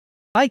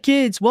Hi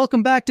kids,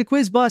 welcome back to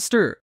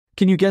Quizbuster!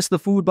 Can you guess the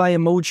food by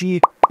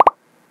emoji?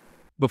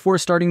 Before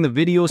starting the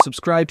video,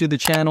 subscribe to the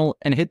channel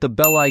and hit the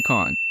bell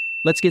icon.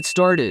 Let's get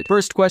started.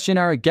 First question,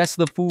 our guess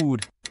the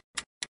food.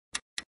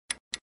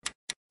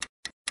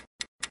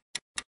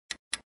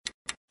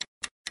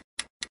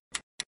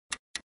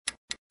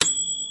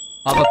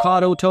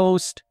 Avocado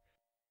toast.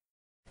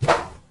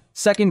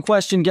 Second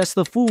question, guess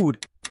the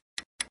food.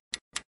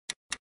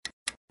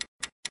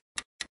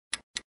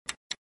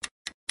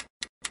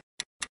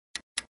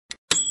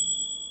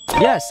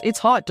 Yes, it's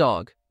hot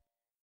dog.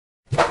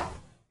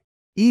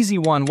 Easy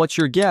one, what's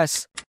your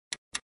guess?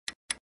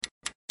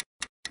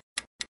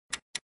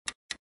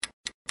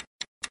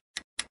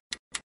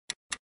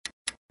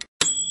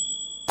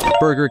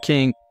 Burger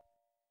King.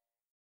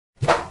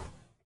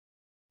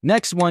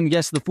 Next one,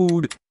 guess the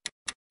food.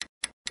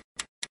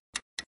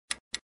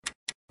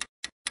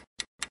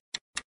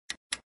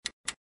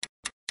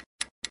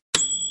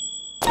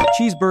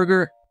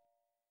 Cheeseburger.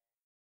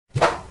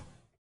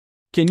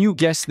 Can you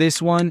guess this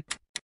one?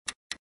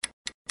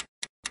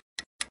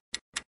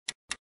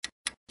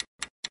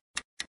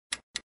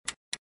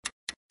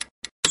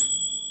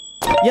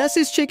 Yes,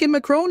 it's chicken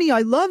macaroni. I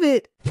love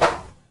it.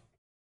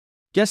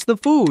 Guess the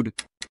food.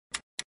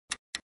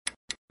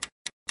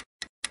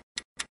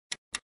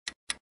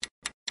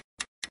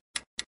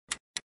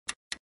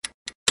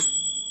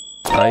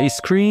 Ice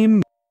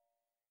cream.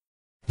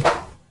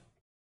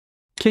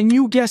 Can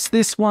you guess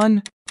this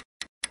one?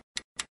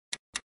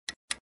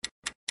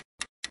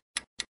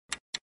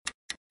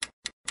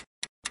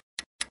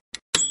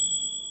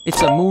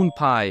 It's a moon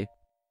pie.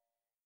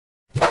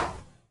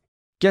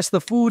 Guess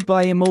the food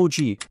by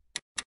emoji.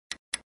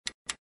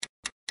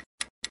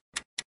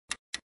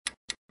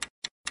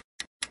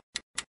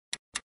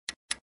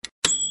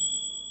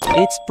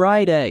 It's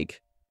fried egg.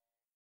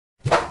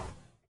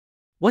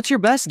 What's your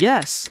best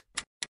guess?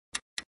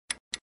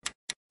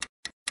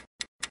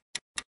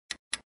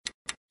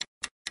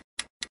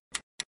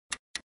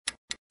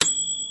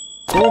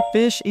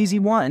 Goldfish, easy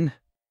one.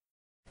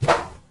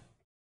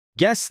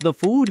 Guess the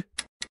food.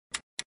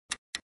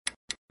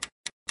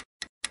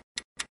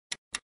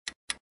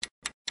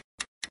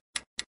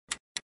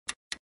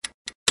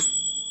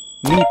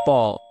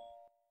 Meatball.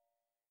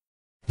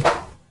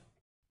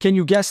 Can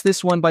you guess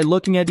this one by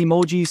looking at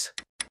emojis?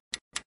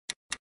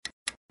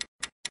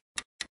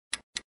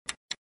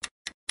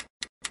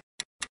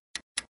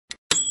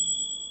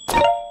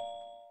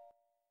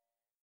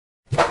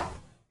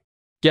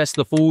 Guess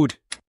the food.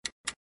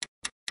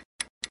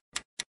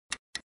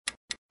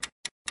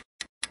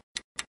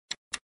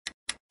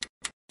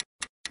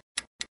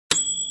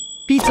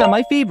 Pizza,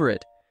 my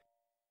favorite.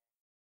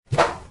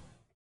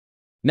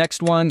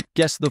 Next one,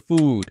 guess the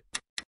food.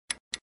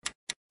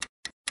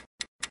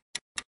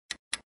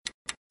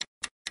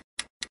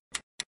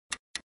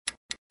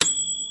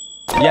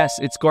 Yes,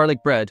 it's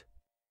garlic bread.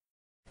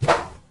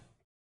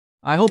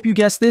 I hope you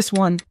guessed this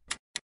one.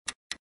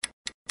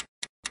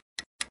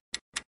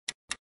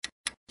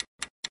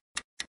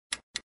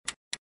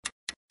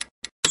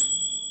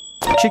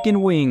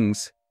 Chicken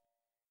wings.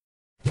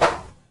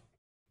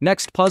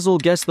 Next puzzle,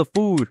 guess the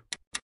food.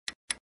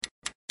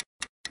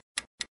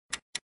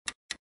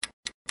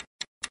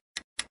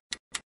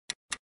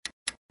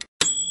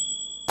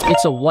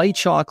 It's a white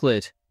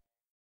chocolate.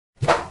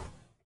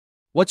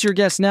 What's your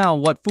guess now,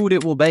 what food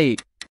it will be?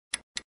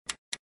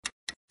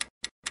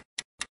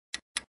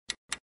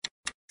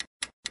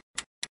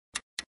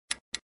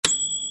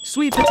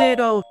 Sweet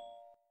potato.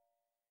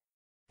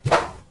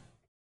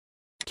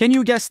 Can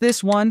you guess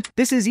this one?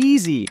 This is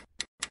easy.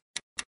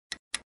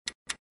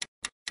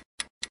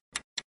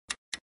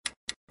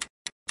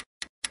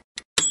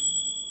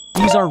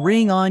 These are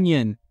ring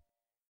onion.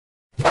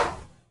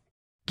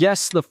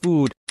 Guess the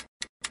food.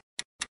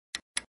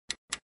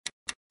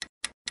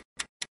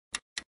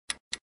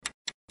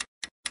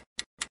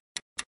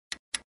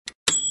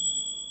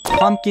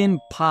 Pumpkin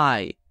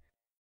pie.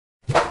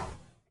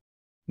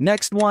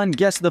 Next one,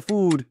 guess the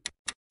food.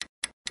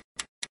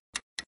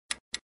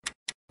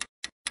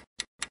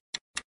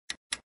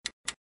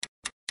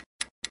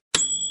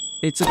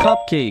 It's a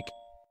cupcake.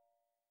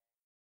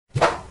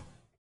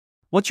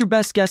 What's your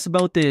best guess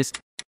about this?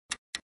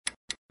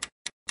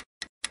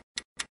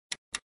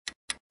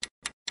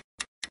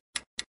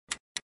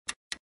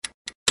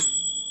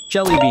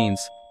 Jelly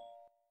beans.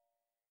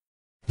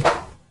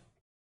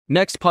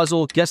 Next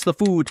puzzle, guess the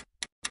food.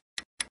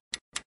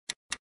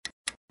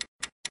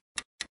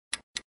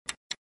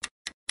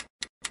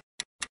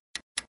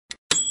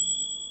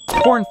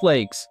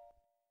 Cornflakes.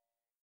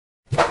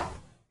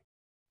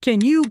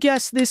 Can you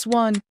guess this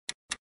one?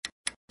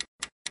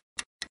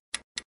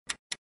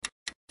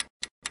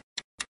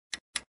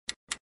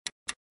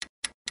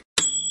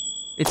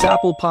 It's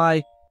apple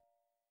pie.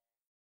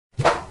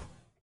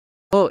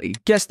 Oh,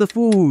 guess the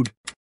food.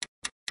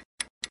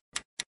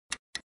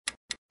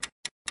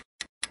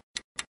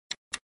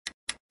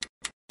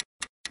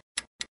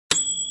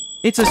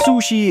 It's a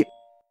sushi.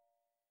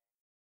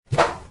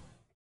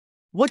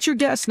 What's your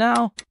guess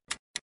now?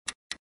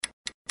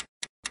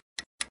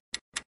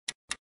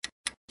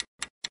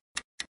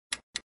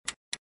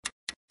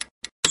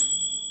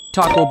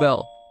 Taco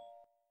Bell.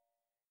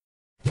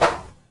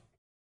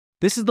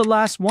 This is the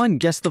last one.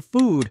 Guess the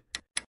food.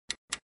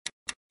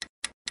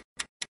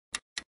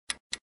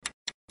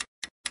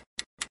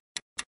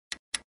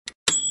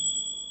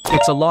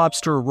 It's a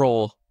lobster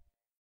roll.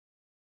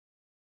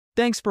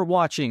 Thanks for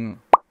watching.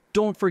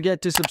 Don't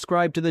forget to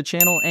subscribe to the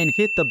channel and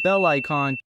hit the bell icon